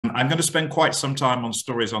I'm going to spend quite some time on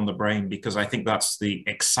stories on the brain because I think that's the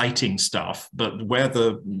exciting stuff. But where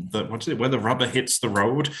where the rubber hits the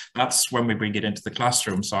road, that's when we bring it into the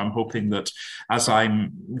classroom. So I'm hoping that as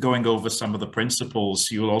I'm going over some of the principles,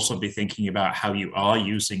 you'll also be thinking about how you are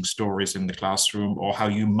using stories in the classroom, or how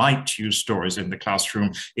you might use stories in the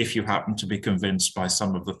classroom if you happen to be convinced by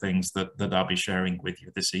some of the things that I'll be sharing with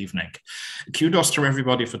you this evening. Kudos to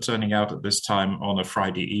everybody for turning out at this time on a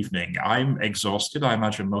Friday evening. I'm exhausted. I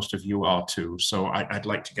imagine most of you are too. So I'd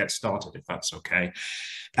like to get started if that's okay.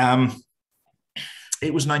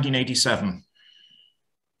 It was 1987.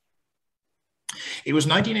 It was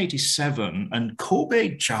 1987, and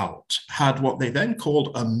Kobe Jout had what they then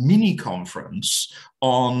called a mini conference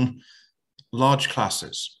on large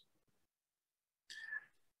classes.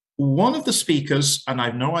 One of the speakers, and I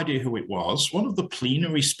have no idea who it was, one of the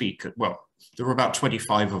plenary speakers, well, there were about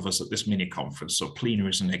 25 of us at this mini conference, so plenary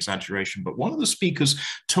is an exaggeration, but one of the speakers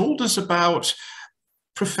told us about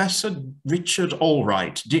Professor Richard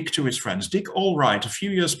Allwright, Dick to his friends. Dick Allwright, a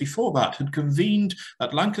few years before that, had convened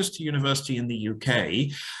at Lancaster University in the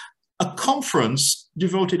UK a conference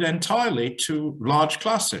devoted entirely to large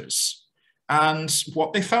classes. And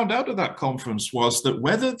what they found out at that conference was that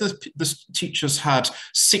whether the teachers had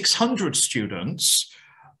 600 students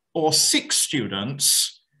or 6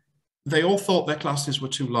 students, they all thought their classes were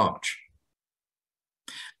too large.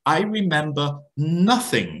 I remember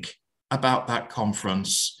nothing about that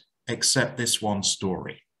conference except this one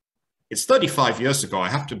story. It's 35 years ago. I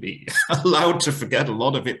have to be allowed to forget a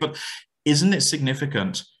lot of it, but isn't it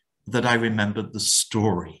significant that I remembered the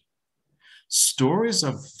story? Stories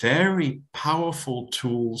are very powerful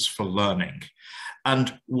tools for learning.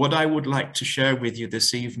 And what I would like to share with you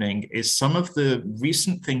this evening is some of the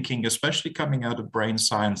recent thinking, especially coming out of brain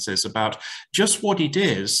sciences, about just what it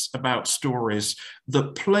is about stories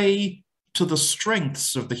that play to the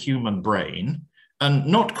strengths of the human brain. And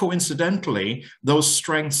not coincidentally, those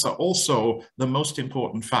strengths are also the most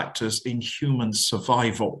important factors in human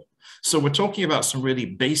survival. So we're talking about some really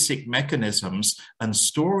basic mechanisms, and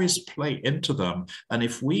stories play into them. And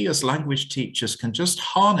if we as language teachers can just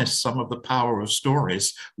harness some of the power of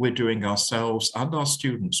stories, we're doing ourselves and our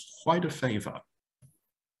students quite a favor.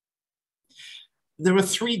 There are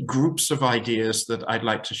 3 groups of ideas that I'd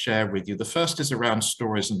like to share with you. The first is around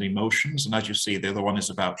stories and emotions. And as you see, the other one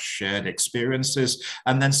is about shared experiences,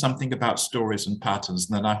 and then something about stories and patterns.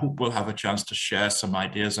 And then I hope we'll have a chance to share some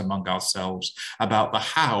ideas among ourselves about the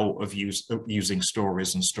how of using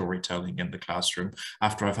stories and storytelling in the classroom,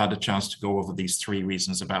 after I've had a chance to go over these 3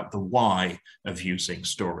 reasons about the why of using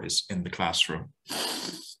stories in the classroom.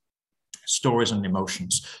 Stories and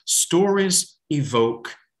emotions. Stories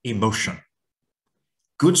evoke emotion.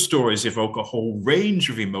 Good stories evoke a whole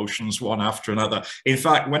range of emotions, one after another. In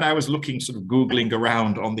fact, when I was looking, sort of Googling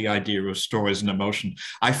around on the idea of stories and emotion,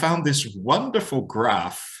 I found this wonderful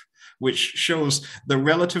graph which shows the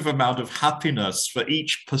relative amount of happiness for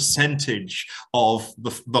each percentage of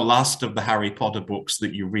the last of the Harry Potter books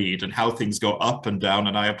that you read, and how things go up and down.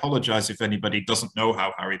 And I apologize if anybody doesn't know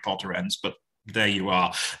how Harry Potter ends, but there you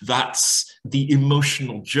are. That's the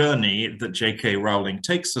emotional journey that J.K. Rowling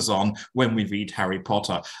takes us on when we read Harry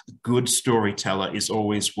Potter. A good storyteller is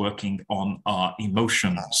always working on our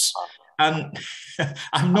emotions. And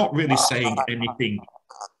I'm not really saying anything.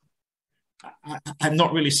 I'm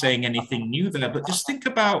not really saying anything new there, but just think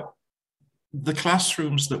about the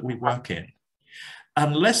classrooms that we work in.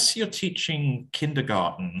 Unless you're teaching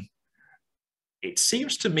kindergarten, it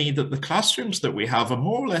seems to me that the classrooms that we have are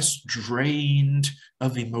more or less drained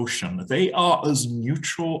of emotion. They are as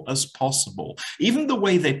neutral as possible. Even the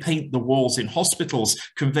way they paint the walls in hospitals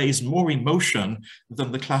conveys more emotion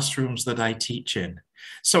than the classrooms that I teach in.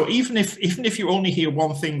 So even if you only hear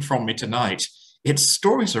one thing from me tonight, its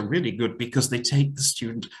stories are really good because they take the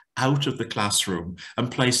student out of the classroom and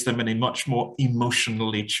place them in a much more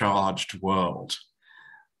emotionally charged world.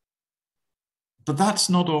 But that's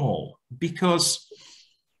not all, because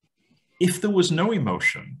if there was no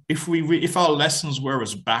emotion, if our lessons were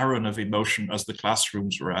as barren of emotion as the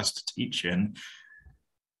classrooms were asked to teach in,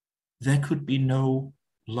 there could be no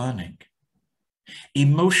learning.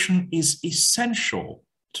 Emotion is essential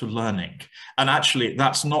to learning. And actually,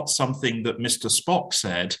 that's not something that Mr. Spock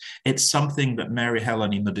said. It's something that Mary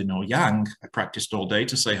Helen Imadino-Yang, I practiced all day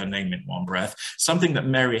to say her name in one breath, something that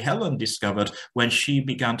Mary Helen discovered when she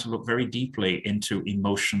began to look very deeply into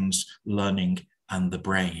emotions, learning, and the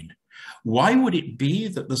brain. Why would it be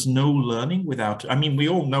that there's no learning without, I mean, we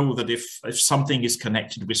all know that if something is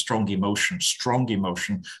connected with strong emotion,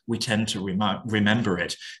 we tend to remember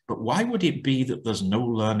it. But why would it be that there's no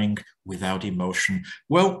learning without emotion?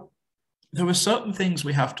 Well, There are certain things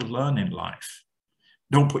we have to learn in life.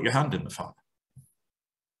 Don't put your hand in the fire.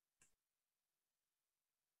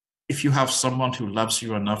 If you have someone who loves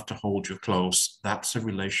you enough to hold you close, that's a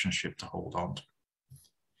relationship to hold on to.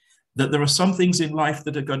 That there are some things in life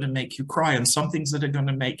that are going to make you cry and some things that are going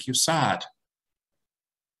to make you sad.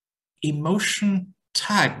 Emotion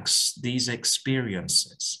tags these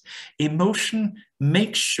experiences. Emotion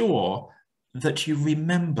makes sure that you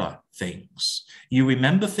remember things. You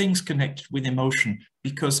remember things connected with emotion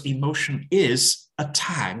because emotion is a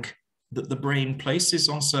tag that the brain places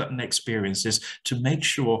on certain experiences to make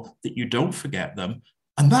sure that you don't forget them.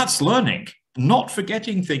 And that's learning. Not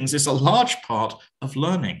forgetting things is a large part of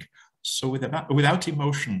learning. So without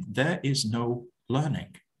emotion, there is no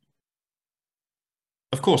learning.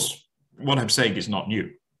 Of course, what I'm saying is not new.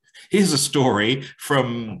 Here's a story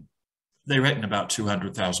from, they reckon, about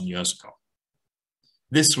 200,000 years ago.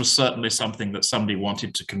 This was certainly something that somebody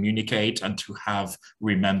wanted to communicate and to have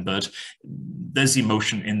remembered. There's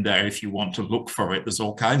emotion in there if you want to look for it. There's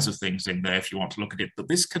all kinds of things in there if you want to look at it. But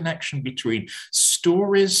this connection between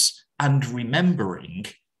stories and remembering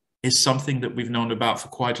is something that we've known about for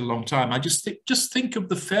quite a long time. I just think of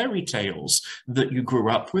the fairy tales that you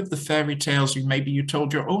grew up with, the fairy tales maybe you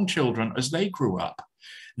told your own children as they grew up.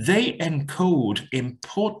 They encode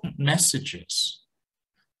important messages.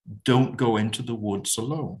 Don't go into the woods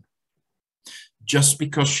alone. Just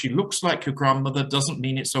because she looks like your grandmother doesn't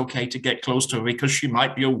mean it's okay to get close to her because she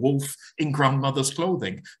might be a wolf in grandmother's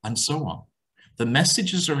clothing, and so on. The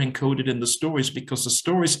messages are encoded in the stories because the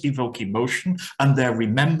stories evoke emotion and they're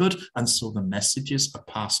remembered, and so the messages are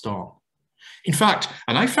passed on. In fact,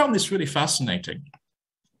 and I found this really fascinating,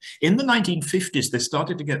 in the 1950s, they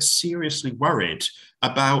started to get seriously worried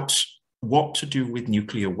about what to do with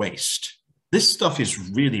nuclear waste. This stuff is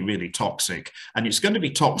really, really toxic, and it's going to be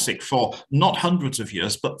toxic for not hundreds of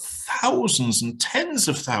years, but thousands and tens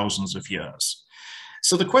of thousands of years.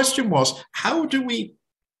 So the question was, how do we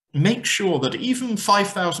make sure that even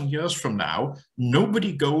 5,000 years from now,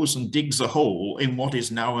 nobody goes and digs a hole in what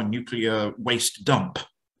is now a nuclear waste dump?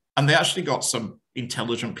 And they actually got some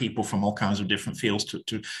intelligent people from all kinds of different fields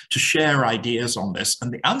to share ideas on this.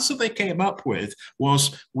 And the answer they came up with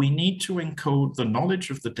was, we need to encode the knowledge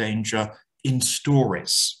of the danger in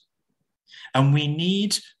stories. And we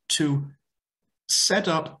need to set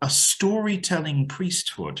up a storytelling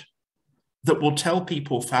priesthood that will tell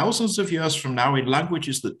people thousands of years from now in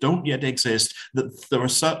languages that don't yet exist that there are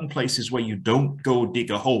certain places where you don't go dig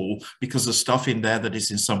a hole because there's stuff in there that is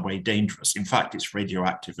in some way dangerous. In fact, it's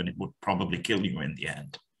radioactive and it would probably kill you in the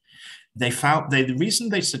end. The reason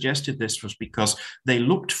they suggested this was because they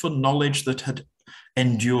looked for knowledge that had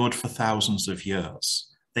endured for thousands of years.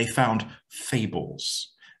 They found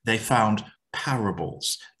fables, they found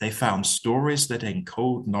parables, they found stories that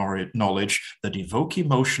encode knowledge, that evoke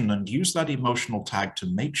emotion and use that emotional tag to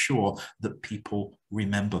make sure that people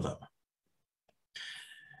remember them.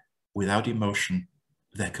 Without emotion,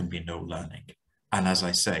 there can be no learning. And as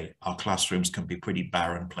I say, our classrooms can be pretty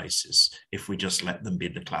barren places if we just let them be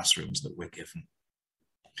the classrooms that we're given.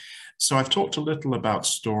 So I've talked a little about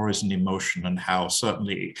stories and emotion and how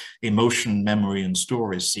certainly emotion, memory, and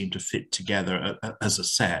stories seem to fit together as a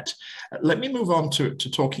set. Let me move on to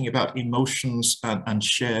talking about emotions and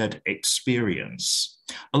shared experience.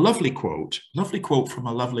 A lovely quote from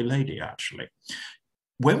a lovely lady, actually.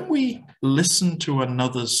 When we listen to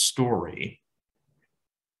another's story,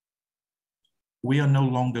 we are no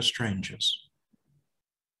longer strangers.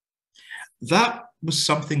 That was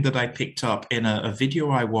something that I picked up in a video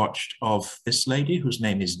I watched of this lady whose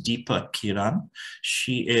name is Deepa Kiran.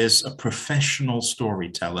 She is a professional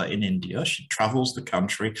storyteller in India. She travels the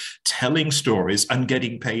country telling stories and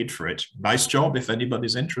getting paid for it. Nice job if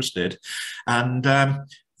anybody's interested. And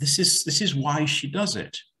this is why she does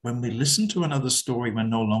it. When we listen to another story, we're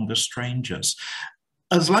no longer strangers.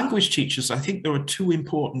 As language teachers, I think there are two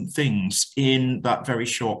important things in that very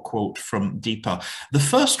short quote from Deepa. The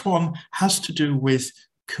first one has to do with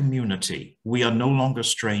community. We are no longer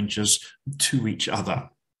strangers to each other.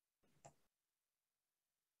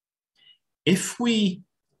 If we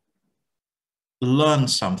learn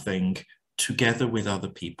something together with other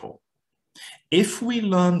people, if we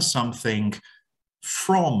learn something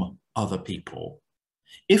from other people,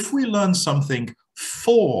 if we learn something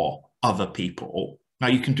for other people, now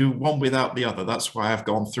you can do one without the other. That's why I've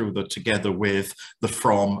gone through the together with, the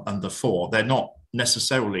from, and the for. They're not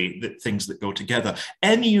necessarily the things that go together.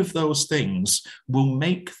 Any of those things will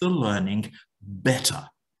make the learning better.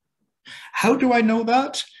 How do I know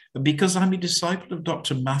that? Because I'm a disciple of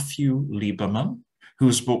Dr. Matthew Lieberman,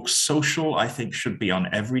 whose book Social, I think, should be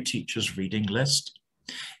on every teacher's reading list.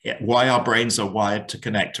 Yeah, why our brains are wired to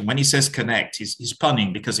connect. And when he says connect, he's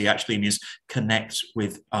punning, because he actually means connect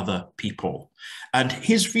with other people. And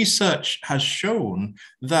his research has shown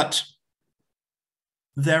that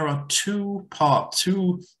there are two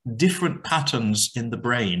different patterns in the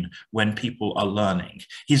brain when people are learning.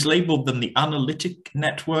 He's labeled them the analytic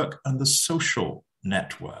network and the social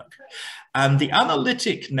network. And the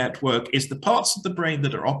analytic network is the parts of the brain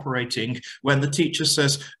that are operating when the teacher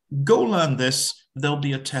says, go learn this, there'll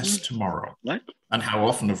be a test tomorrow. Right. And how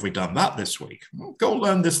often have we done that this week? Well, go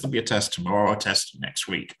learn this, there'll be a test tomorrow, a test next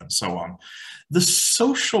week, and so on. The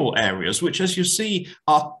social areas, which as you see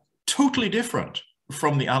are totally different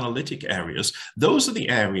from the analytic areas, those are the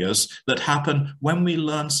areas that happen when we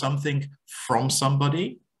learn something from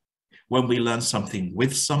somebody, when we learn something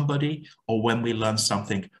with somebody, or when we learn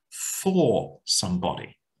something for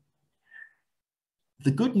somebody.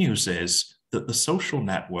 The good news is that the social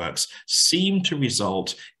networks seem to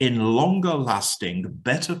result in longer lasting,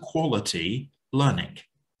 better quality learning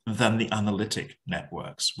than the analytic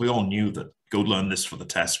networks. We all knew that go learn this for the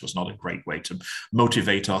test was not a great way to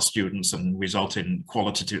motivate our students and result in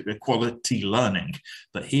quality learning.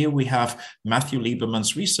 But here we have Matthew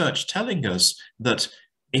Lieberman's research telling us that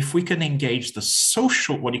if we can engage the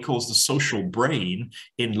social, what he calls the social brain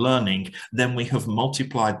in learning, then we have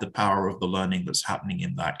multiplied the power of the learning that's happening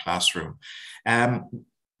in that classroom.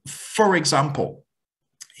 For example,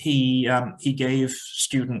 he gave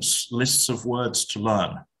students lists of words to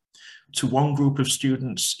learn. To one group of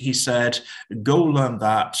students, he said, go learn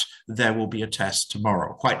that, there will be a test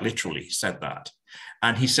tomorrow. Quite literally, he said that.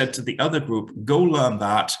 And he said to the other group, go learn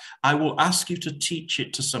that, I will ask you to teach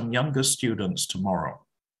it to some younger students tomorrow.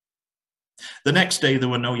 The next day, there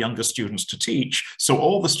were no younger students to teach, so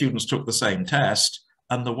all the students took the same test,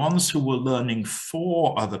 and the ones who were learning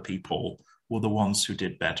for other people were the ones who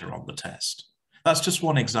did better on the test. That's just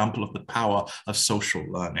one example of the power of social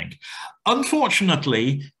learning.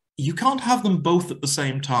 Unfortunately, you can't have them both at the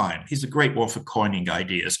same time. He's a great one for coining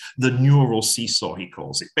ideas. The neural seesaw, he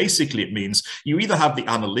calls it. Basically, it means you either have the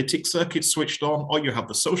analytic circuit switched on or you have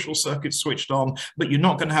the social circuit switched on, but you're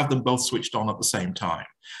not going to have them both switched on at the same time.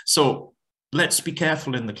 So let's be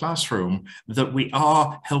careful in the classroom that we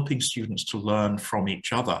are helping students to learn from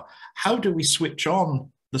each other. How do we switch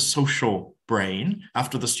on the social brain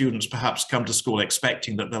after the students perhaps come to school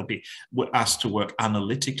expecting that they'll be asked to work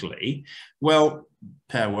analytically? Well,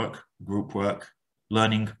 pair work, group work,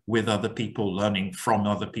 learning with other people, learning from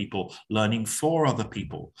other people, learning for other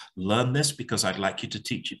people. Learn this because I'd like you to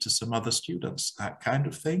teach it to some other students, that kind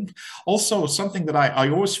of thing. Also, something that I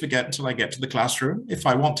always forget until I get to the classroom, if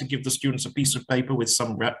I want to give the students a piece of paper with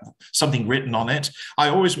something written on it, I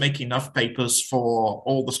always make enough papers for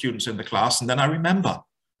all the students in the class, and then I remember.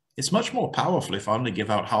 It's much more powerful if I only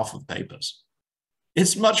give out half of the papers.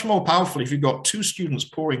 It's much more powerful if you've got two students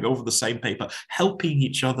poring over the same paper, helping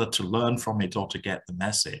each other to learn from it or to get the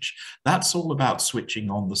message. That's all about switching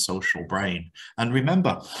on the social brain. And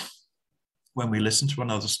remember, when we listen to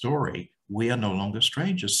another story, we are no longer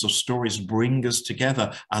strangers. So stories bring us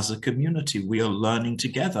together as a community. We are learning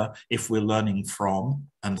together if we're learning from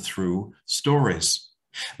and through stories.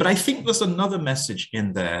 But I think there's another message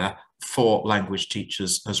in there for language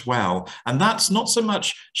teachers as well. And that's not so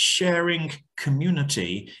much sharing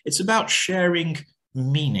community, it's about sharing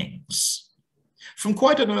meanings. From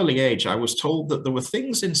quite an early age, I was told that there were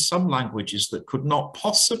things in some languages that could not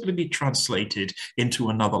possibly be translated into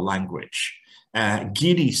another language.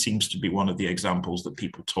 Giri seems to be one of the examples that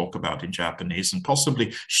people talk about in Japanese, and possibly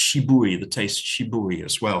shibui, the taste shibui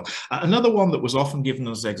as well. Another one that was often given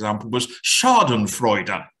as an example was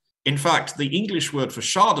schadenfreude. In fact, the English word for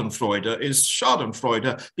schadenfreude is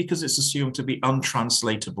schadenfreude because it's assumed to be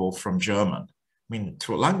untranslatable from German. I mean,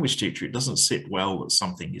 to a language teacher, it doesn't sit well that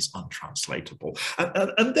something is untranslatable.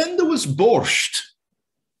 And then there was borscht.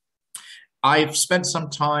 I've spent some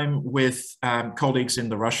time with colleagues in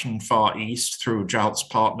the Russian Far East through Jalt's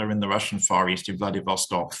partner in the Russian Far East in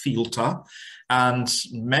Vladivostok, Filter. And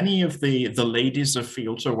many of the ladies of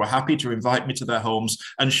Filter were happy to invite me to their homes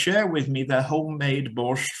and share with me their homemade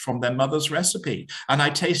borscht from their mother's recipe. And I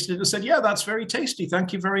tasted it and said, yeah, that's very tasty.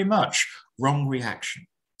 Thank you very much. Wrong reaction.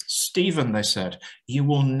 Stephen, they said, you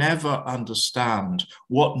will never understand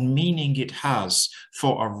what meaning it has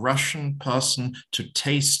for a Russian person to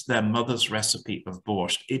taste their mother's recipe of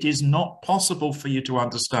borscht. It is not possible for you to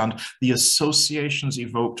understand the associations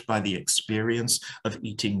evoked by the experience of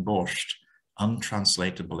eating borscht.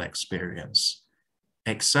 Untranslatable experience.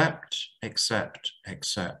 Except,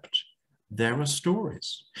 there are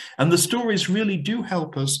stories. And the stories really do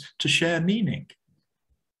help us to share meaning.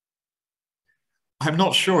 I'm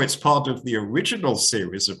not sure it's part of the original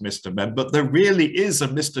series of Mr. Men, but there really is a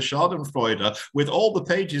Mr. Schadenfreude with all the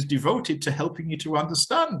pages devoted to helping you to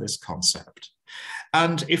understand this concept.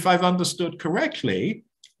 And if I've understood correctly,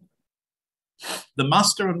 the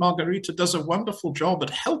Master and Margarita does a wonderful job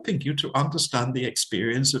at helping you to understand the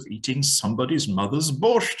experience of eating somebody's mother's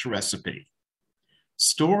borscht recipe.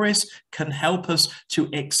 Stories can help us to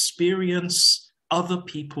experience other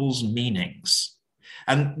people's meanings.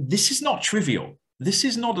 And this is not trivial. This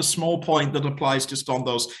is not a small point that applies just on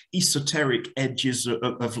those esoteric edges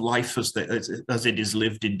of life as it is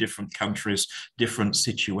lived in different countries, different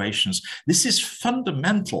situations. This is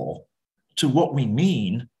fundamental to what we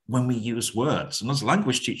mean when we use words. And as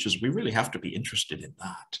language teachers, we really have to be interested in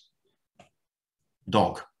that.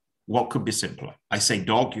 Dog. What could be simpler? I say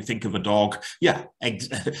dog, you think of a dog. Yeah,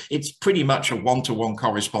 it's pretty much a one-to-one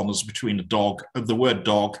correspondence between a dog, the word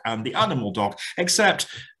dog, and the animal dog, except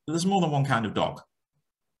there's more than one kind of dog.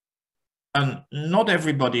 And not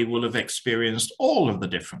everybody will have experienced all of the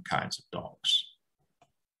different kinds of dogs,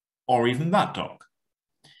 or even that dog.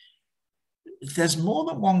 There's more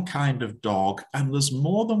than one kind of dog, and there's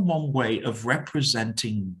more than one way of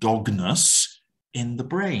representing dogness in the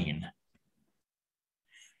brain.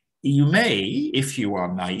 You may, if you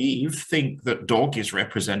are naive, think that dog is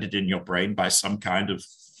represented in your brain by some kind of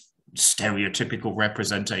stereotypical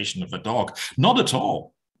representation of a dog. Not at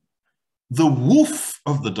all. The woof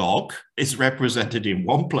of the dog is represented in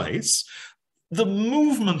one place, the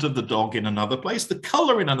movement of the dog in another place, the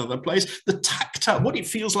color in another place, the tactile, what it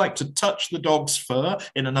feels like to touch the dog's fur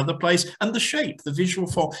in another place, and the shape, the visual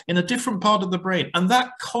form in a different part of the brain. And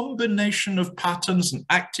that combination of patterns and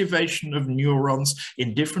activation of neurons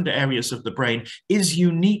in different areas of the brain is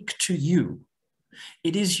unique to you.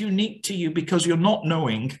 It is unique to you because you're not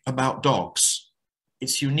knowing about dogs.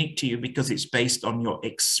 It's unique to you because it's based on your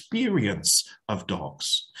experience of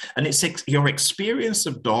dogs. And it's your experience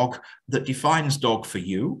of dog that defines dog for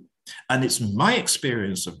you. And it's my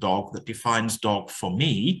experience of dog that defines dog for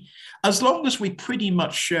me. As long as we pretty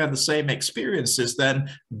much share the same experiences, then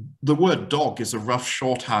the word dog is a rough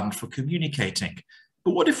shorthand for communicating.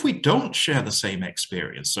 But what if we don't share the same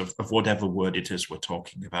experience of whatever word it is we're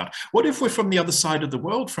talking about? What if we're from the other side of the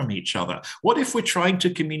world from each other? What if we're trying to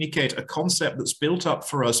communicate a concept that's built up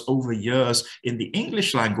for us over years in the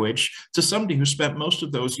English language to somebody who spent most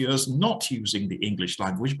of those years not using the English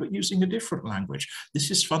language, but using a different language? This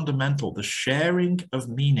is fundamental. The sharing of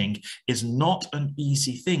meaning is not an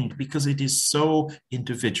easy thing because it is so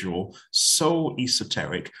individual, so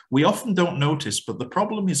esoteric. We often don't notice, but the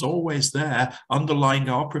problem is always there, underlying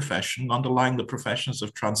our profession, underlying the professions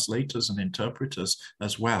of translators and interpreters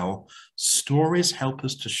as well. Stories help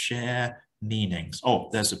us to share meanings. Oh,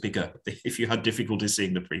 there's a bigger, if you had difficulty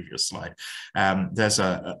seeing the previous slide, there's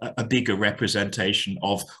a bigger representation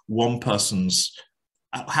of one person's,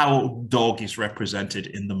 how dog is represented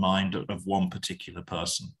in the mind of one particular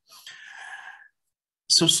person.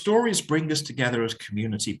 So stories bring us together as a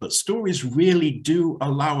community, but stories really do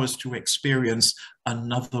allow us to experience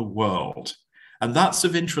another world. And that's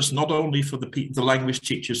of interest not only for the language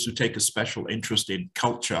teachers who take a special interest in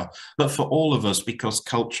culture, but for all of us, because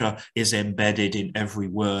culture is embedded in every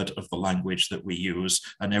word of the language that we use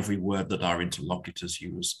and every word that our interlocutors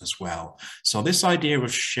use as well. So this idea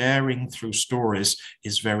of sharing through stories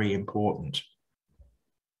is very important.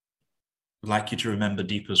 I'd like you to remember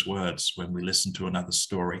Deepa's words when we listen to another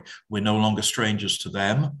story. We're no longer strangers to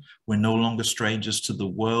them. We're no longer strangers to the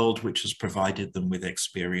world which has provided them with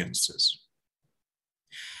experiences.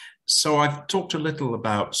 So I've talked a little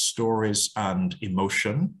about stories and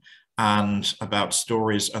emotion and about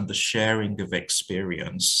stories and the sharing of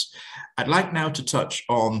experience. I'd like now to touch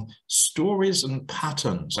on stories and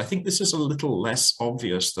patterns. I think this is a little less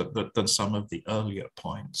obvious than some of the earlier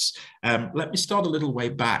points. Let me start a little way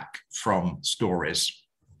back from stories.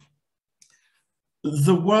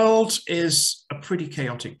 The world is a pretty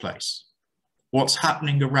chaotic place. What's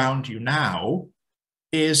happening around you now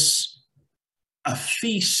is a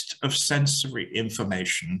feast of sensory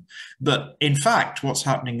information, but in fact, what's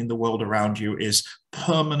happening in the world around you is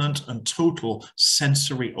permanent and total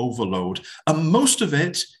sensory overload. And most of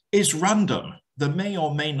it is random. There may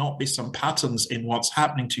or may not be some patterns in what's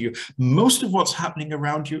happening to you. Most of what's happening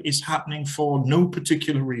around you is happening for no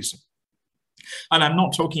particular reason. And I'm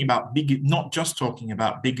not talking about not just talking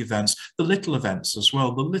about big events, the little events as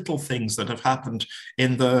well, the little things that have happened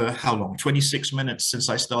in the, how long, 26 minutes since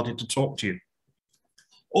I started to talk to you.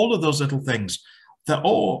 All of those little things, they're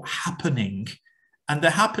all happening, and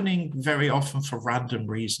they're happening very often for random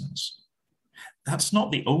reasons. That's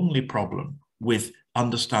not the only problem with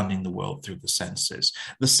understanding the world through the senses.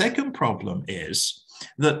 The second problem is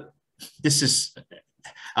that this is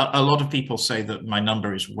a lot of people say that my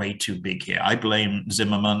number is way too big here. I blame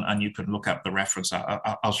Zimmerman, and you can look up the reference.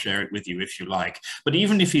 I'll share it with you if you like. But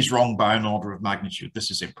even if he's wrong by an order of magnitude, this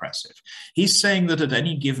is impressive. He's saying that at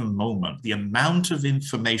any given moment, the amount of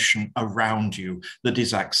information around you that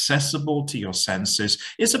is accessible to your senses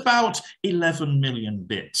is about 11 million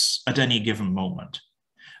bits at any given moment.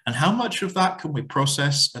 And how much of that can we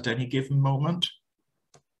process at any given moment?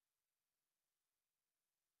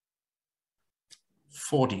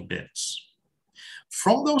 40 bits.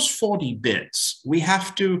 From those 40 bits, we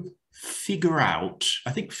have to figure out,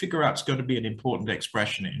 I think figure out is going to be an important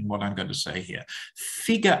expression in what I'm going to say here,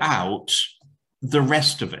 figure out the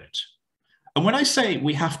rest of it. And when I say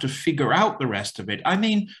we have to figure out the rest of it, I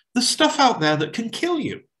mean the stuff out there that can kill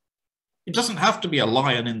you. It doesn't have to be a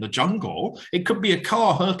lion in the jungle. It could be a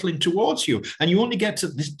car hurtling towards you, and you only get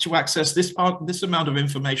to access this amount of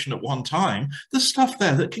information at one time. The stuff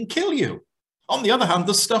there that can kill you. On the other hand,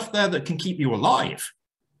 there's stuff there that can keep you alive.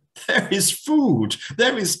 There is food,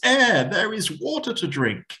 there is air, there is water to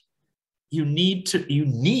drink. You need to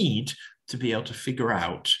be able to figure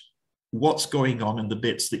out what's going on in the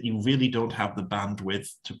bits that you really don't have the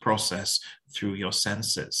bandwidth to process through your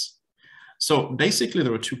senses. So basically,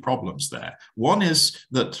 there are two problems there. One is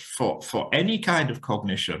that for any kind of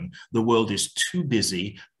cognition, the world is too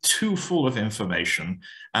busy, too full of information,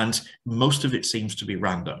 and most of it seems to be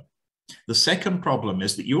random. The second problem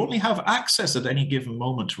is that you only have access at any given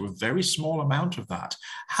moment to a very small amount of that.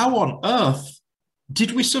 How on earth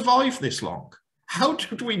did we survive this long? How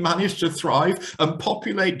did we manage to thrive and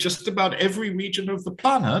populate just about every region of the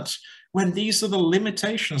planet when these are the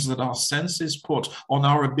limitations that our senses put on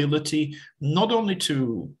our ability not only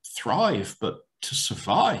to thrive, but to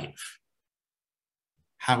survive?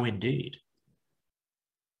 How indeed?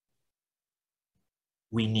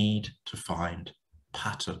 We need to find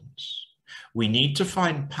patterns. We need to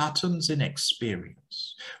find patterns in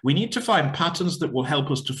experience. We need to find patterns that will help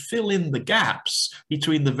us to fill in the gaps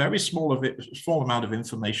between the very small amount of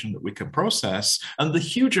information that we can process and the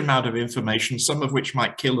huge amount of information, some of which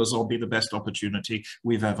might kill us or be the best opportunity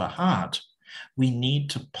we've ever had. We need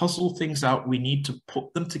to puzzle things out. We need to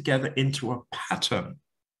put them together into a pattern.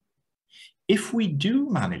 If we do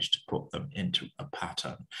manage to put them into a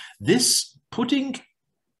pattern, this putting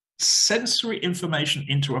sensory information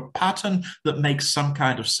into a pattern that makes some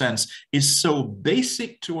kind of sense is so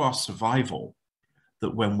basic to our survival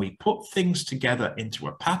that when we put things together into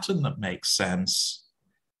a pattern that makes sense,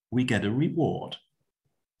 we get a reward.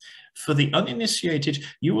 For the uninitiated,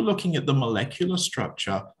 you are looking at the molecular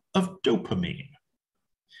structure of dopamine.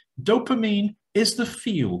 Dopamine is the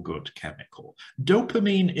feel-good chemical.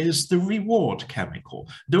 Dopamine is the reward chemical.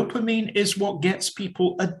 Dopamine is what gets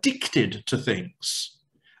people addicted to things.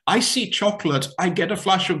 I see chocolate, I get a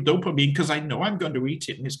flash of dopamine because I know I'm going to eat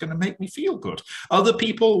it and it's going to make me feel good. Other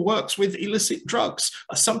people work with illicit drugs.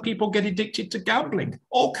 Some people get addicted to gambling,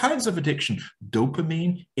 all kinds of addiction.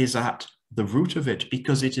 Dopamine is at the root of it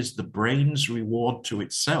because it is the brain's reward to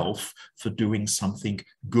itself for doing something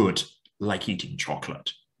good, like eating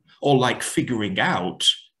chocolate, or like figuring out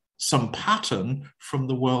some pattern from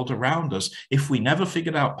the world around us. If we never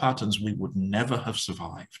figured out patterns, we would never have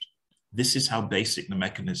survived. This is how basic the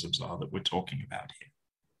mechanisms are that we're talking about here.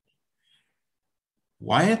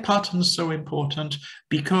 Why are patterns so important?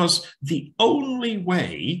 Because the only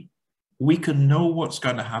way we can know what's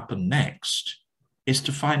going to happen next is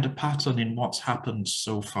to find a pattern in what's happened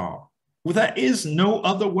so far. Well, there is no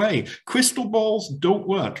other way. Crystal balls don't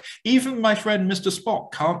work. Even my friend Mr.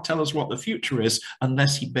 Spock can't tell us what the future is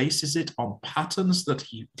unless he bases it on patterns that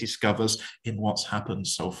he discovers in what's happened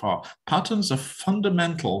so far. Patterns are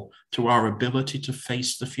fundamental to our ability to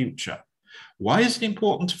face the future. Why is it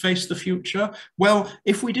important to face the future? Well,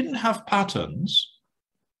 if we didn't have patterns,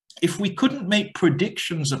 if we couldn't make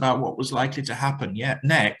predictions about what was likely to happen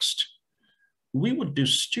next, we would do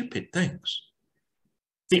stupid things.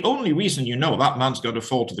 The only reason you know that man's going to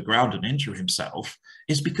fall to the ground and injure himself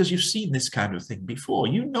is because you've seen this kind of thing before.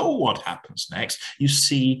 You know what happens next. You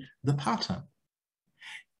see the pattern.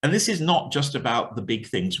 And this is not just about the big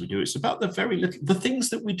things we do. It's about the very little, the things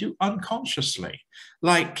that we do unconsciously.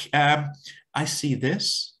 Like, I see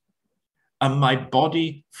this, and my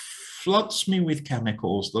body floods me with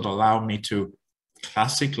chemicals that allow me to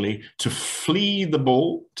classically to flee the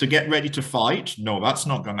bull, to get ready to fight. No, that's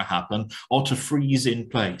not going to happen. Or to freeze in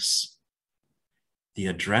place. The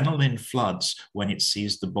adrenaline floods when it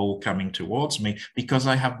sees the bull coming towards me because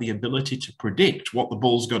I have the ability to predict what the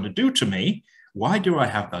bull's going to do to me Why do I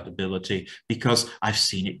have that ability? Because I've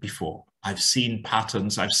seen it before. I've seen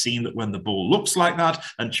patterns. I've seen that when the bull looks like that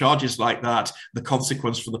and charges like that, the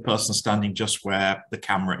consequence for the person standing just where the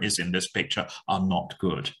camera is in this picture are not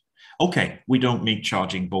good. Okay, we don't meet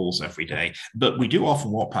charging bulls every day, but we do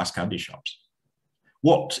often walk past candy shops.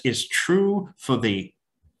 What is true for the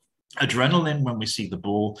adrenaline when we see the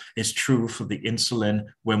bull is true for the insulin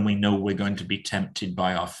when we know we're going to be tempted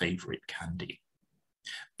by our favorite candy.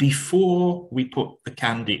 Before we put the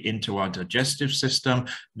candy into our digestive system,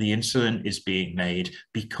 the insulin is being made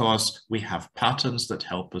because we have patterns that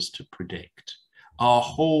help us to predict. Our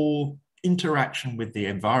whole interaction with the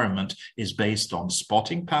environment is based on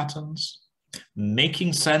spotting patterns,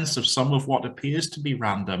 making sense of some of what appears to be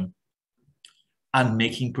random, and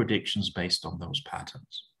making predictions based on those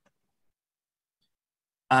patterns.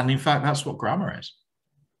 And in fact, that's what grammar is.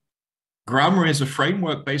 Grammar is a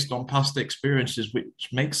framework based on past experiences, which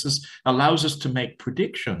allows us to make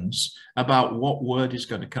predictions about what word is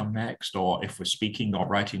going to come next, or if we're speaking or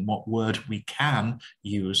writing, what word we can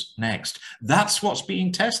use next. That's what's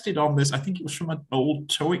being tested on this. I think it was from an old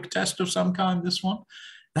TOEIC test of some kind, this one.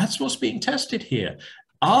 That's what's being tested here.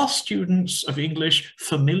 Are students of English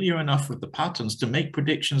familiar enough with the patterns to make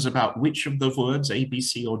predictions about which of the words A, B,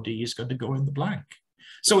 C, or D is going to go in the blank?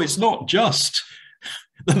 So it's not just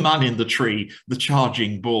the man in the tree, the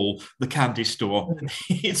charging bull, the candy store.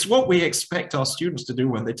 It's what we expect our students to do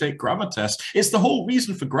when they take grammar tests. It's the whole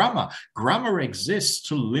reason for grammar. Grammar exists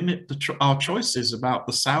to limit our choices about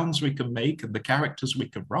the sounds we can make and the characters we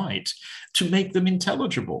can write to make them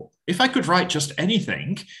intelligible. If I could write just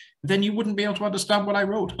anything, then you wouldn't be able to understand what I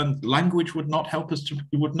wrote, and language would not help us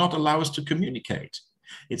would not allow us to communicate.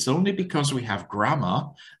 It's only because we have grammar,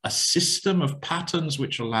 a system of patterns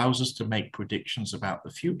which allows us to make predictions about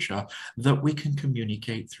the future, that we can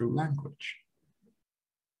communicate through language.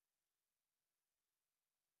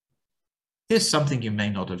 Here's something you may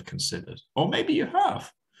not have considered, or maybe you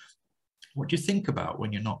have. What do you think about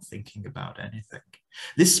when you're not thinking about anything?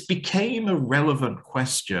 This became a relevant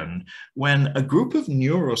question when a group of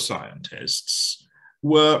neuroscientists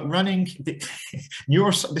were running,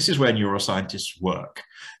 this is where neuroscientists work.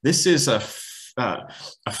 This is a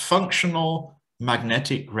functional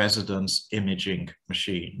magnetic resonance imaging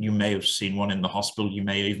machine. You may have seen one in the hospital. You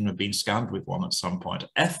may even have been scanned with one at some point,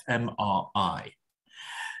 fMRI.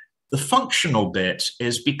 The functional bit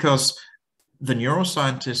is because the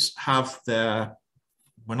neuroscientists have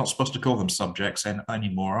we're not supposed to call them subjects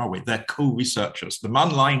anymore, are we? They're co-researchers. The man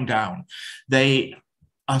lying down, they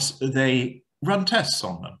run tests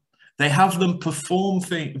on them. They have them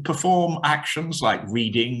perform actions like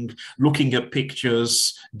reading, looking at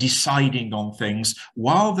pictures, deciding on things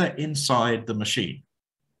while they're inside the machine.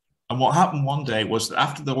 And what happened one day was that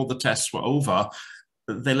after all the tests were over,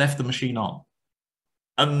 they left the machine on.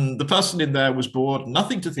 And the person in there was bored,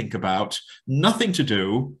 nothing to think about, nothing to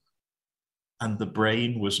do. And the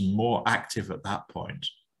brain was more active at that point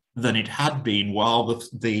than it had been while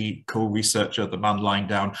the co-researcher, the man lying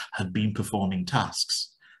down, had been performing tasks.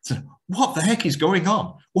 So what the heck is going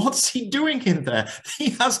on? What's he doing in there? He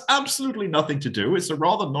has absolutely nothing to do. It's a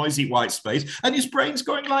rather noisy white space, and his brain's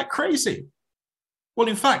going like crazy. Well,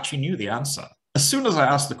 in fact, she knew the answer. As soon as I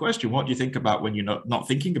asked the question, what do you think about when you're not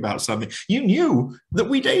thinking about something? You knew that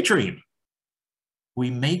we daydream. We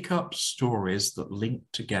make up stories that link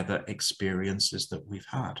together experiences that we've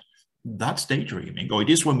had. That's daydreaming, or it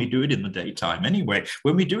is when we do it in the daytime anyway.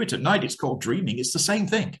 When we do it at night, it's called dreaming. It's the same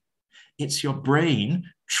thing. It's your brain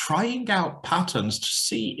trying out patterns to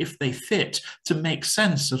see if they fit, to make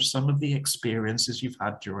sense of some of the experiences you've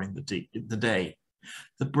had during the day.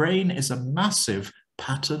 The brain is a massive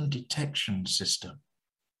pattern detection system.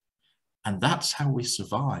 And that's how we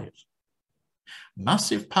survive.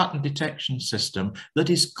 Massive pattern detection system that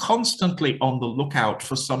is constantly on the lookout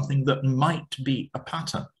for something that might be a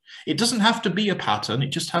pattern. It doesn't have to be a pattern, it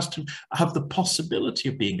just has to have the possibility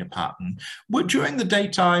of being a pattern. But during the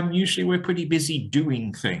daytime, usually we're pretty busy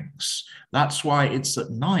doing things. That's why it's at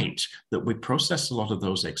night that we process a lot of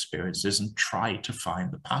those experiences and try to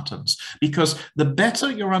find the patterns. Because the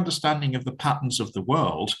better your understanding of the patterns of the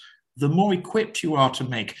world, the more equipped you are to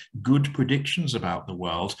make good predictions about the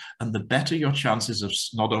world, and the better your chances of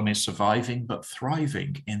not only surviving, but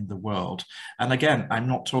thriving in the world. And again, I'm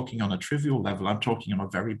not talking on a trivial level, I'm talking on a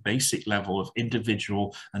very basic level of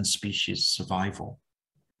individual and species survival.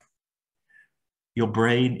 Your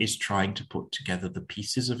brain is trying to put together the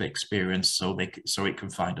pieces of experience so it can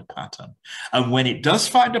find a pattern. And when it does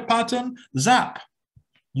find a pattern, zap,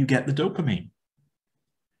 you get the dopamine.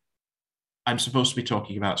 I'm supposed to be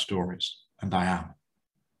talking about stories, and I am.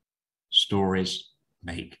 Stories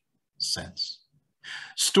make sense.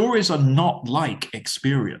 Stories are not like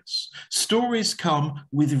experience. Stories come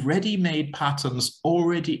with ready-made patterns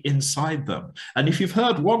already inside them. And if you've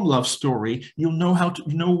heard one love story, you'll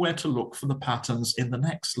know where to look for the patterns in the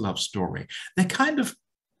next love story. They're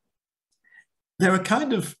a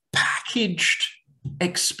kind of packaged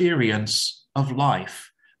experience of life.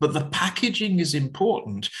 But the packaging is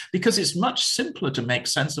important because it's much simpler to make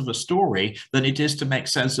sense of a story than it is to make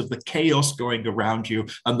sense of the chaos going around you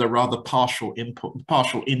and the rather partial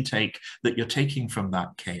intake that you're taking from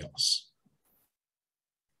that chaos.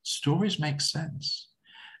 Stories make sense.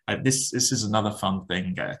 This is another fun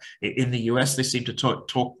thing. In the US, they seem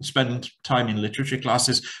to spend time in literature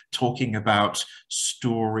classes talking about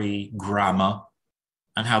story grammar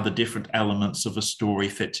and how the different elements of a story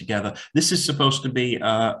fit together. This is supposed to be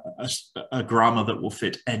a grammar that will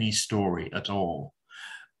fit any story at all.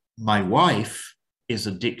 My wife is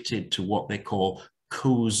addicted to what they call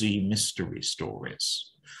cozy mystery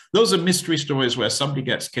stories. Those are mystery stories where somebody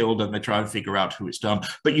gets killed and they try and figure out who it's done,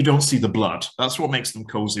 but you don't see the blood. That's what makes them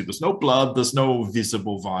cozy. There's no blood, there's no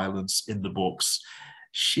visible violence in the books.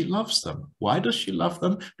 She loves them. Why does she love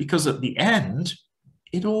them? Because at the end,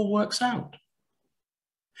 it all works out.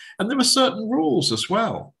 And there are certain rules as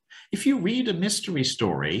well. If you read a mystery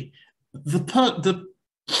story, the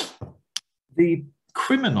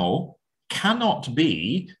criminal cannot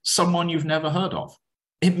be someone you've never heard of.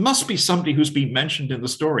 It must be somebody who's been mentioned in the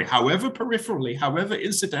story, however peripherally, however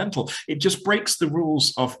incidental. It just breaks the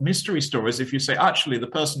rules of mystery stories if you say, actually, the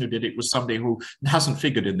person who did it was somebody who hasn't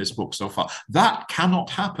figured in this book so far. That cannot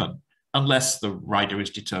happen unless the writer is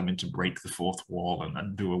determined to break the fourth wall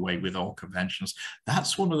and do away with all conventions.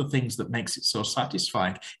 That's one of the things that makes it so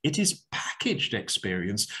satisfying. It is packaged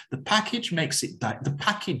experience. The packaging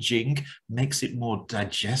makes it more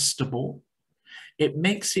digestible. It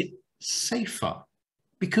makes it safer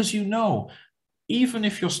because you know, even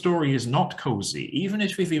if your story is not cozy, even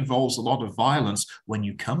if it involves a lot of violence, when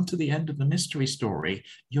you come to the end of the mystery story,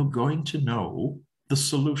 you're going to know the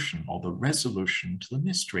solution or the resolution to the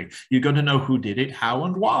mystery. You're going to know who did it, how,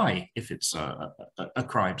 and why, if it's a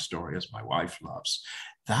crime story, as my wife loves.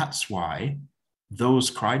 That's why those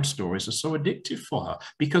crime stories are so addictive for her,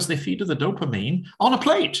 because they feed her the dopamine on a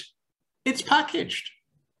plate. It's packaged.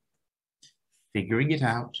 Figuring it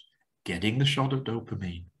out, getting the shot of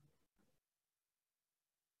dopamine.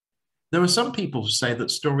 There are some people who say that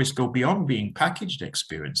stories go beyond being packaged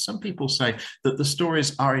experience. Some people say that the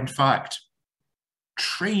stories are, in fact,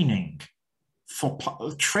 training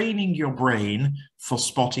your brain for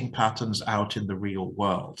spotting patterns out in the real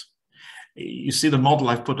world. You see the model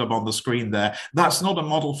I've put up on the screen there. That's not a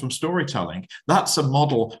model from storytelling. That's a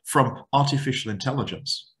model from artificial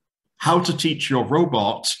intelligence. How to teach your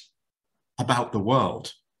robot about the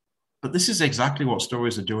world. But this is exactly what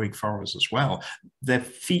stories are doing for us as well. They're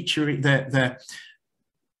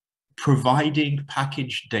providing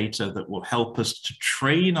packaged data that will help us to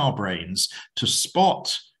train our brains to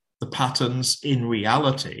spot the patterns in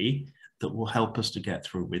reality that will help us to get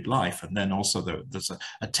through with life. And then also there's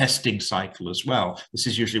a testing cycle as well. This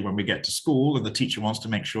is usually when we get to school and the teacher wants to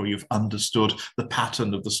make sure you've understood the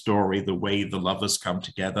pattern of the story, the way the lovers come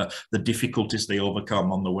together, the difficulties they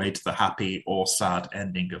overcome on the way to the happy or sad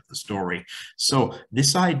ending of the story. So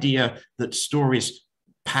this idea that stories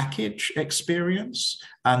package experience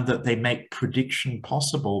and that they make prediction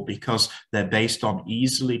possible because they're based on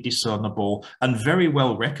easily discernible and very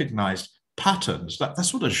well recognized patterns.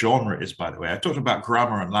 That's what a genre is, by the way. I talked about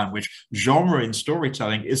grammar and language. Genre in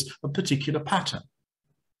storytelling is a particular pattern.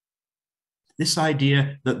 This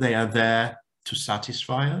idea that they are there to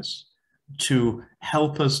satisfy us, to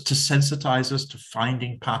help us, to sensitize us to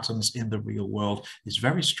finding patterns in the real world is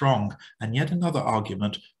very strong, and yet another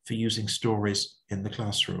argument for using stories in the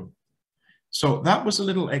classroom. So that was a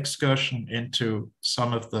little excursion into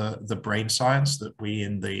some of the brain science that we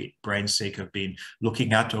in the BrainSeek have been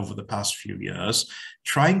looking at over the past few years,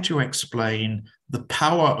 trying to explain the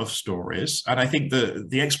power of stories. And I think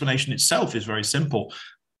the explanation itself is very simple.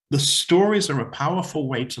 The stories are a powerful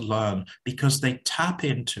way to learn because they tap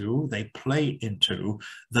into, they play into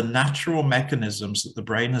the natural mechanisms that the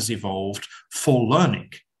brain has evolved for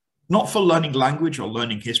learning. Not for learning language or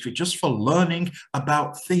learning history, just for learning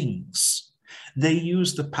about things. They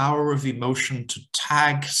use the power of emotion to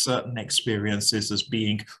tag certain experiences as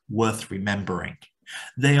being worth remembering.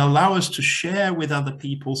 They allow us to share with other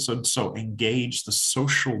people, so engage the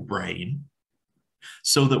social brain,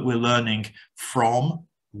 so that we're learning from,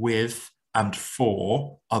 with, and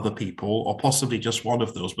for other people, or possibly just one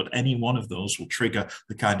of those, but any one of those will trigger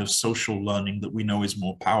the kind of social learning that we know is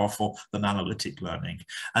more powerful than analytic learning.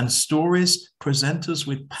 And stories present us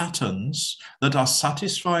with patterns that are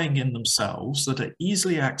satisfying in themselves, that are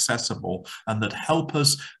easily accessible, and that help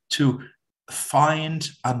us to find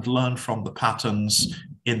and learn from the patterns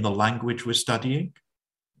in the language we're studying,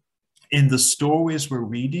 in the stories we're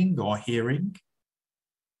reading or hearing,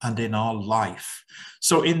 and in our life.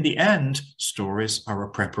 So in the end, stories are a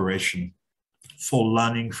preparation for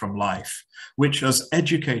learning from life, which as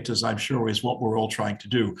educators, I'm sure is what we're all trying to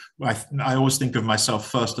do. I always think of myself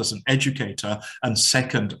first as an educator and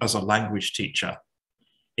second as a language teacher.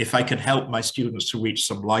 If I can help my students to reach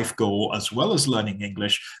some life goal as well as learning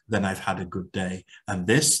English, then I've had a good day. And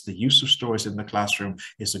this, the use of stories in the classroom,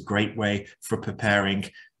 is a great way for preparing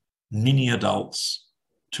mini adults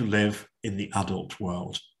to live in the adult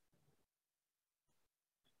world.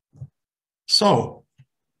 So,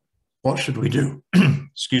 what should we do?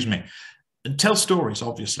 Excuse me. Tell stories,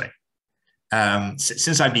 obviously.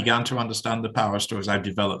 Since I began to understand the power of stories, I've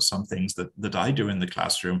developed some things that I do in the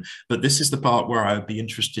classroom. But this is the part where I would be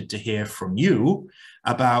interested to hear from you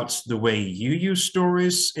about the way you use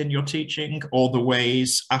stories in your teaching, or the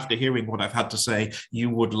ways, after hearing what I've had to say, you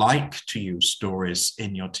would like to use stories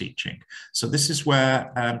in your teaching. So this is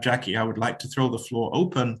where, Jackie, I would like to throw the floor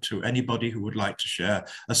open to anybody who would like to share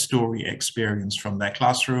a story experience from their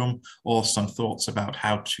classroom, or some thoughts about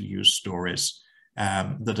how to use stories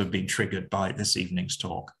that have been triggered by this evening's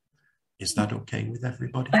talk. Is that okay with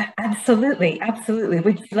everybody? Absolutely, absolutely.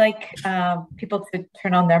 Would you like people to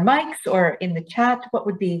turn on their mics or in the chat? What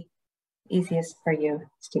would be easiest for you,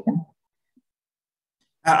 Stephen?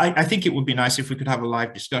 I think it would be nice if we could have a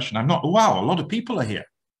live discussion. Wow, a lot of people are here.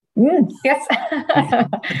 Yes.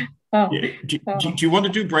 Oh. Do you want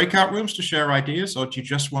to do breakout rooms to share ideas, or do you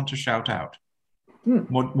just want to shout out?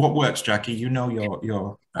 What works, Jackie? You know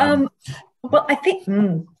your well, I think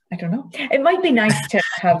I don't know. It might be nice to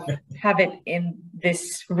have it in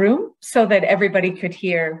this room so that everybody could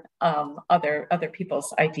hear other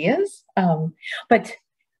people's ideas. But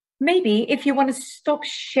maybe if you want to stop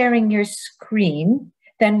sharing your screen,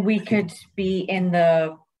 then we could be in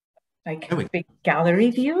the big gallery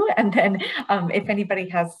view, and then if anybody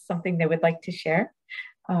has something they would like to share,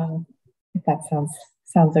 if that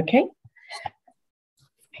sounds okay.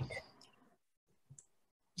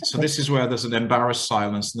 So this is where there's an embarrassed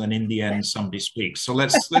silence, and then in the end somebody speaks. So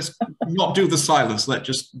let's not do the silence. Let's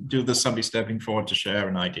just do the somebody stepping forward to share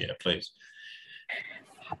an idea, please.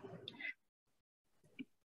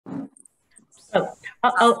 So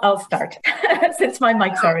I'll start since my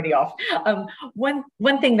mic's already off.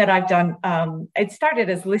 One thing that I've done, it started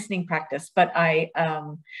as listening practice, but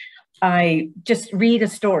I just read a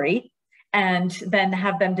story and then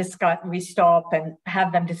have them discuss. We stop and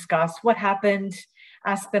have them discuss what happened,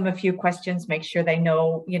 ask them a few questions, make sure they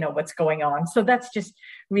know, what's going on. So that's just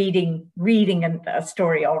reading a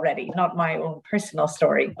story already, not my own personal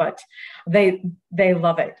story, but they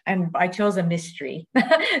love it. And I chose a mystery.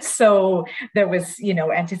 So there was,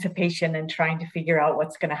 anticipation and trying to figure out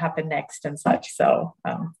what's going to happen next and such. So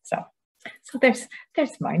there's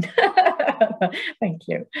mine. Thank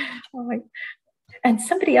you. All right. And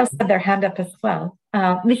somebody else had their hand up as well.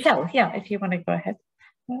 Michelle, yeah, if you want to go ahead.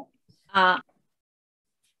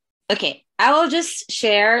 Okay, I will just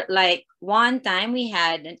share, one time we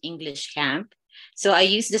had an English camp. So I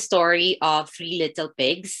used the story of Three Little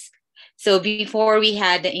Pigs. So before we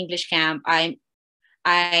had the English camp, I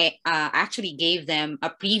actually gave them a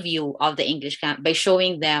preview of the English camp by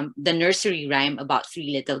showing them the nursery rhyme about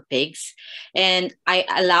Three Little Pigs. And I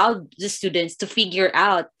allowed the students to figure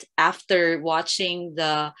out, after watching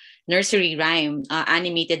the nursery rhyme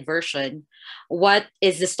animated version, what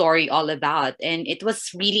is the story all about. And it was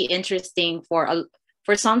really interesting for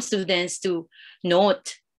some students to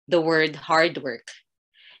note the word hard work.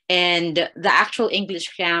 And the actual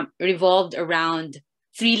English camp revolved around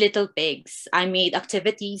Three Little Pigs. I made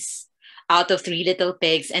activities out of Three Little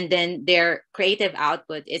Pigs, and then their creative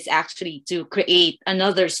output is actually to create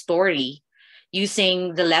another story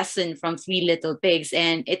using the lesson from Three Little Pigs.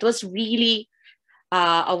 And it was really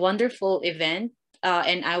a wonderful event.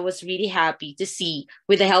 And I was really happy to see,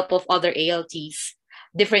 with the help of other ALTs,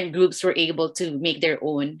 different groups were able to make their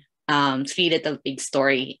own Three Little Pig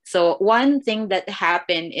story. So one thing that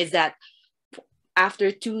happened is that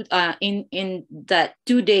after in that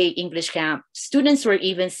 2-day English camp, students were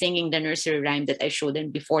even singing the nursery rhyme that I showed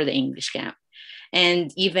them before the English camp.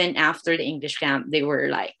 And even after the English camp, they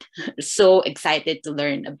were so excited to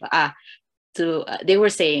learn they were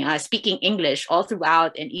saying speaking English all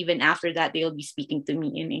throughout, and even after that they'll be speaking to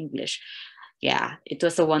me in English. Yeah, it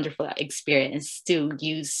was a wonderful experience to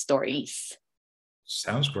use stories.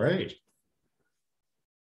 Sounds great.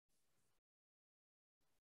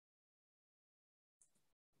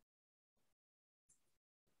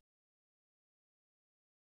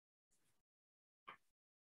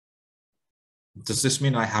 Does this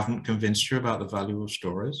mean I haven't convinced you about the value of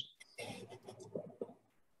stories?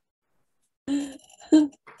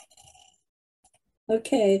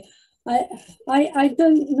 Okay, I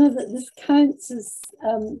don't know that this counts as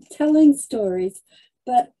telling stories,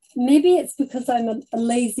 but maybe it's because I'm a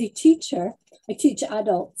lazy teacher. I teach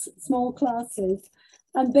adults, small classes,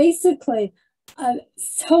 and basically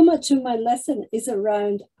so much of my lesson is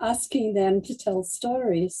around asking them to tell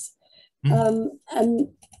stories. And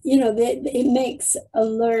you know, it makes a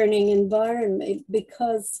learning environment,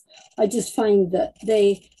 because I just find that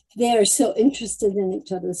they are so interested in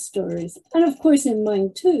each other's stories, and of course in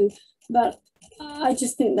mine too. But I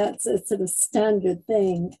just think that's a sort of standard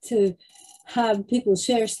thing, to have people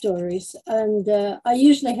share stories. And I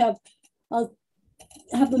usually I'll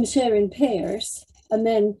have them share in pairs, and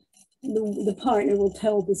then the partner will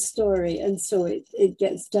tell the story, and so it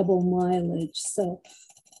gets double mileage. So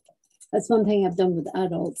that's one thing I've done with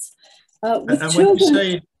adults. With and children, when you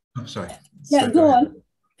say, I'm sorry. Yeah, So go on.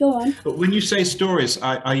 Go on. But when you say stories,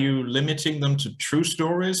 are you limiting them to true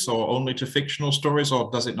stories or only to fictional stories, or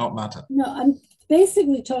does it not matter? No, I'm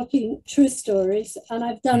basically talking true stories, and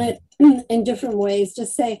I've done it in different ways.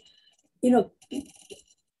 Just say, you know,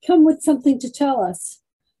 come with something to tell us.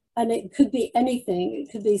 And it could be anything.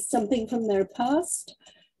 It could be something from their past.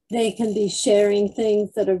 They can be sharing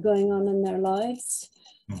things that are going on in their lives.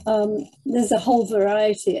 There's a whole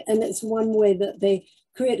variety, and it's one way that they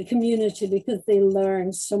create a community, because they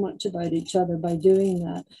learn so much about each other by doing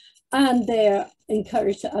that, and they're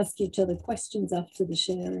encouraged to ask each other questions after the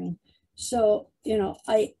sharing. So, you know,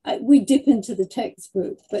 we dip into the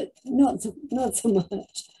textbook, but not so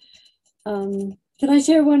much. Can I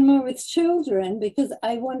share one more with children? Because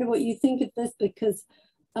I wonder what you think of this, because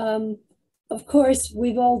of course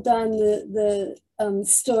we've all done the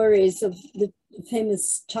stories of the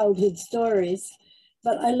famous childhood stories,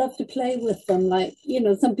 but I love to play with them. Like, you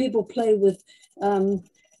know, some people play with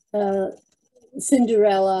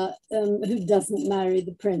Cinderella, who doesn't marry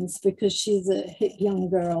the prince because she's a hip young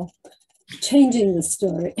girl, changing the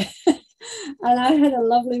story. And I had a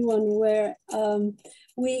lovely one where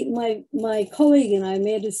my colleague and I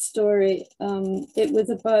made a story. It was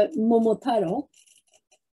about Momotaro.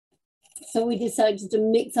 So we decided to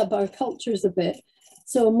mix up our cultures a bit.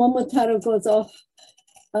 So Momotaro goes off,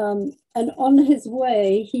 and on his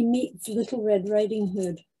way, he meets Little Red Riding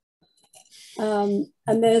Hood.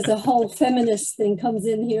 And there's a whole feminist thing comes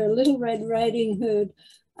in here. Little Red Riding Hood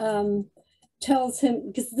tells him,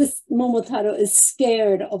 because this Momotaro is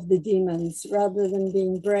scared of the demons rather than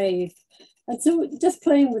being brave. And so just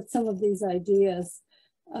playing with some of these ideas,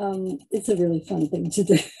 it's a really fun thing to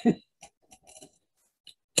do.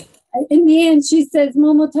 In the end, she says,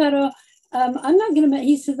 Momotaro, I'm not going to,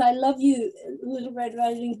 he says, I love you, Little Red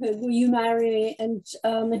Riding Hood, will you marry me? And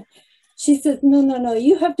she says, no,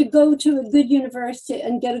 you have to go to a good university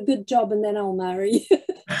and get a good job, and then I'll marry you.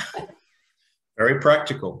 Very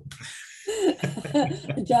practical.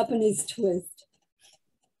 A Japanese twist.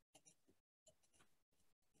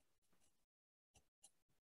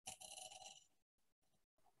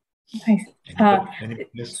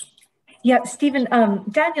 Nice. Yeah, Stephen,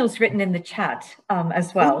 Daniel's written in the chat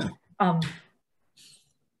as well.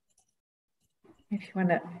 If you want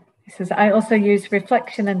to, he says, I also use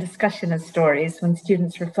reflection and discussion as stories. When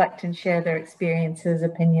students reflect and share their experiences,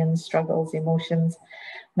 opinions, struggles, emotions,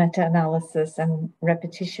 meta-analysis and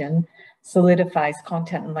repetition solidifies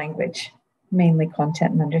content and language, mainly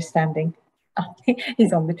content and understanding. Oh,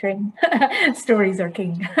 he's on the train. Stories are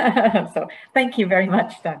king. So thank you very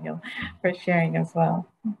much, Daniel, for sharing as well.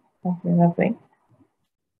 Lovely.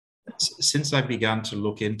 Since I began to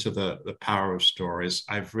look into the power of stories,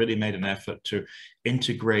 I've really made an effort to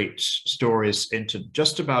integrate stories into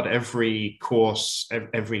just about every course,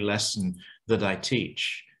 every lesson that I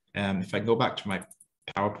teach. If I go back to my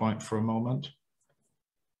PowerPoint for a moment.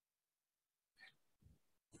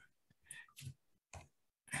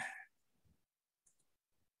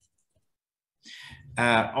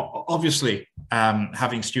 Obviously,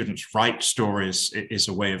 having students write stories is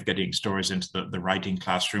a way of getting stories into the writing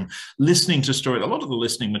classroom. Listening to stories, a lot of the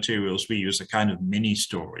listening materials we use are kind of mini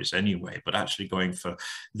stories anyway, but actually going for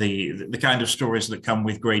the kind of stories that come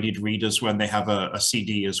with graded readers when they have a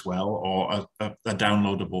CD as well, or a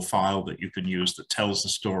downloadable file that you can use that tells the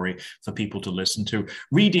story for people to listen to.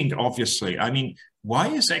 Reading, obviously, I mean, why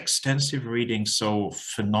is extensive reading so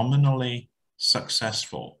phenomenally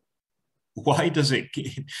successful? Why does it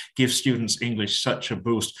give students English such a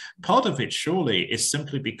boost? Part of it surely is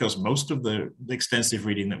simply because most of the extensive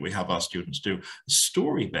reading that we have our students do is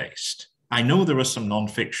story-based. I know there are some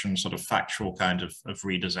non-fiction sort of factual kind of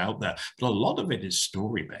readers out there, but a lot of it is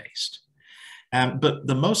story-based. But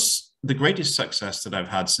the greatest success that I've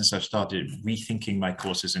had since I've started rethinking my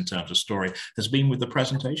courses in terms of story has been with the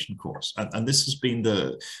presentation course. And this has been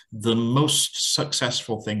the most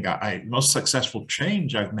successful thing, most successful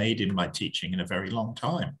change I've made in my teaching in a very long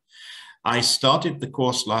time. I started the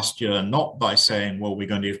course last year not by saying, well, we're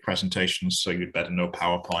going to give presentations, so you'd better know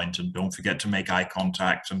PowerPoint and don't forget to make eye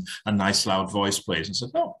contact and a nice loud voice, please. And said,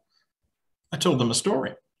 no, I told them a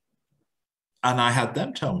story. And I had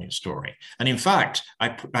them tell me a story. And in fact,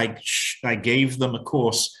 I gave them a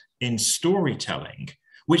course in storytelling,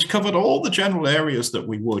 which covered all the general areas that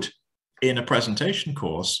we would in a presentation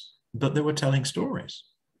course, but they were telling stories.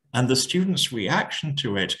 And the students' reaction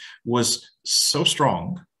to it was so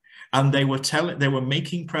strong. And they were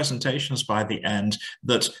making presentations by the end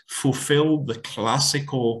that fulfilled the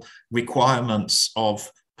classical requirements of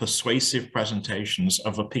persuasive presentations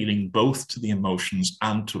of appealing both to the emotions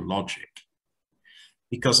and to logic.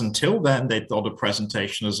 Because until then, they thought a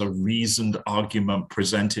presentation as a reasoned argument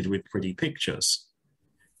presented with pretty pictures.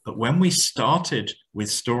 But when we started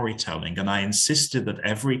with storytelling, and I insisted that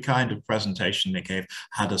every kind of presentation they gave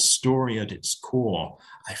had a story at its core,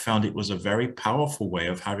 I found it was a very powerful way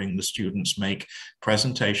of having the students make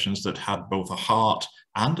presentations that had both a heart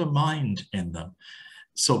and a mind in them.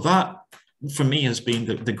 So that, for me, has been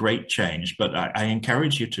the great change. But I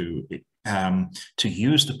encourage you to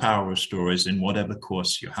use the power of stories in whatever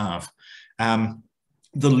course you have.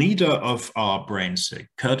 The leader of our BrainSig,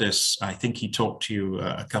 Curtis, I think he talked to you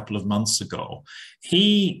a couple of months ago.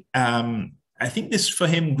 I think this for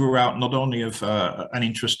him grew out not only of an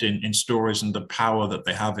interest in stories and the power that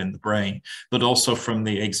they have in the brain, but also from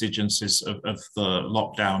the exigencies of the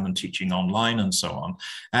lockdown and teaching online and so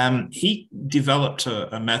on. He developed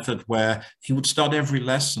a method where he would start every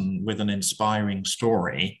lesson with an inspiring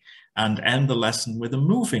story and end the lesson with a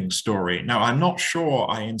moving story. Now, I'm not sure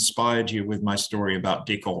I inspired you with my story about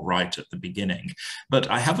Dick Albright at the beginning, but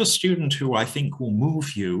I have a student who I think will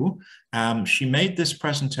move you. She made this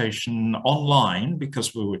presentation online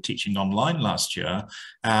because we were teaching online last year,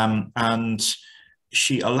 and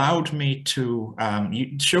she allowed me to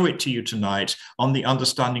show it to you tonight on the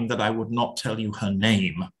understanding that I would not tell you her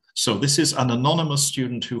name. So this is an anonymous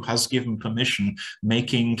student who has given permission,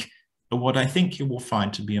 making what I think you will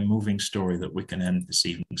find to be a moving story that we can end this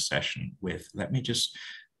evening's session with. Let me just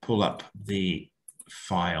pull up the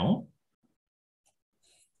file.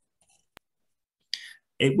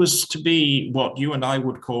 It was to be what you and I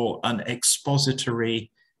would call an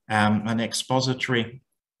expository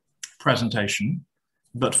presentation.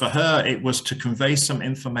 But for her, it was to convey some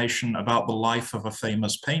information about the life of a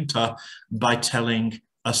famous painter by telling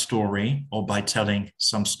a story or by telling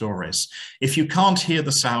some stories. If you can't hear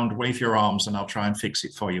the sound, wave your arms and I'll try and fix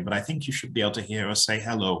it for you. But I think you should be able to hear her say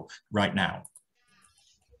hello right now.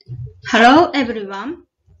 Hello, everyone.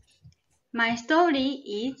 My story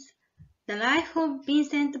is The Life of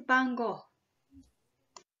Vincent van Gogh.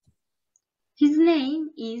 His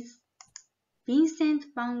name is Vincent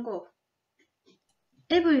van Gogh.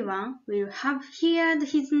 Everyone will have heard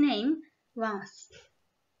his name once.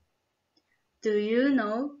 Do you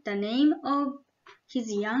know the name of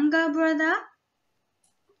his younger brother?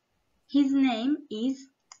 His name is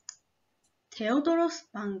Theodoros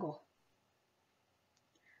van Gogh.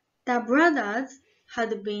 The brothers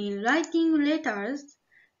had been writing letters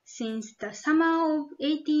since the summer of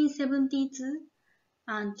 1872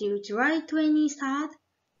 until July 23,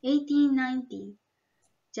 1890,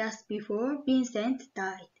 just before Vincent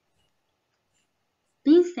died.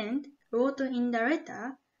 Vincent wrote in the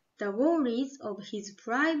letter the worries of his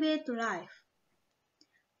private life.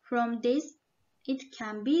 From this, it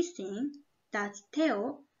can be seen that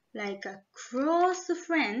Theo like a close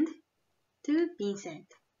friend to Vincent.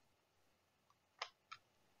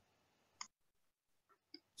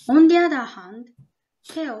 On the other hand,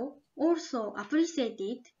 Theo also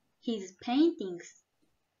appreciated his paintings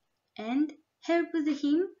and helped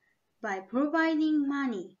him by providing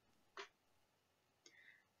money.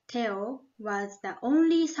 Theo was the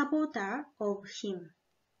only supporter of him.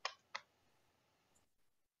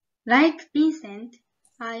 Like Vincent,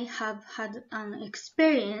 I have had an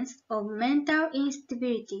experience of mental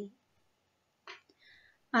instability.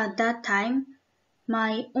 At that time,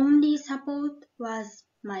 my only support was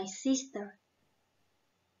my sister.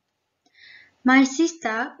 My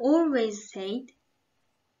sister always said,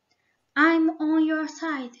 "I'm on your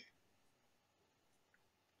side."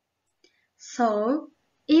 So,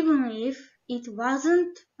 even if it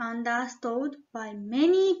wasn't understood by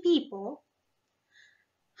many people,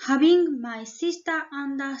 having my sister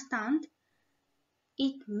understand,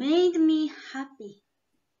 it made me happy.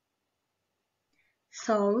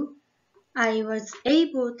 So, I was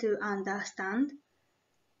able to understand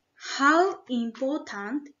how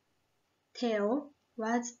important Theo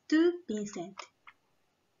was to Vincent.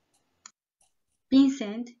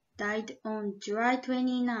 Vincent died on July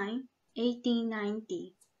 29,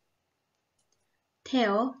 1890.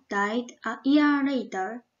 Theo died a year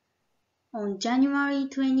later on January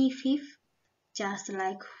 25th, just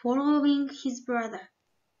like following his brother.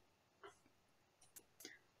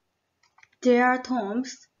 Their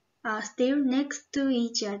tombs are still next to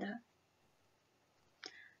each other.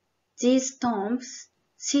 These tombs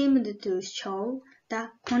seemed to show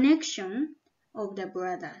the connection of the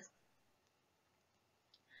brothers.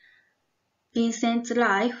 Vincent's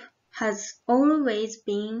life has always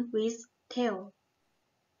been with Theo,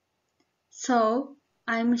 so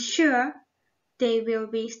I'm sure they will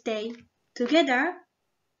be stay together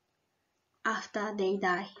after they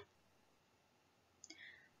die.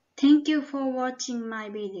 Thank you for watching my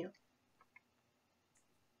video.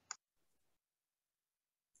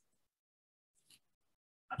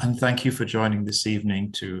 And thank you for joining this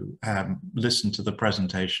evening to listen to the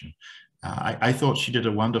presentation. I thought she did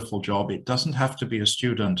a wonderful job. It doesn't have to be a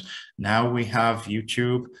student. Now we have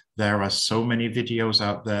YouTube. There are so many videos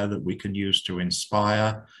out there that we can use to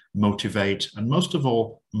inspire, motivate, and most of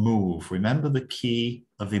all, move. Remember the key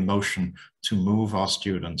of emotion, to move our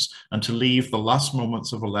students and to leave the last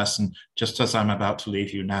moments of a lesson, just as I'm about to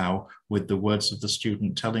leave you now, with the words of the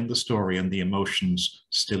student telling the story and the emotions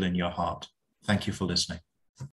still in your heart. Thank you for listening.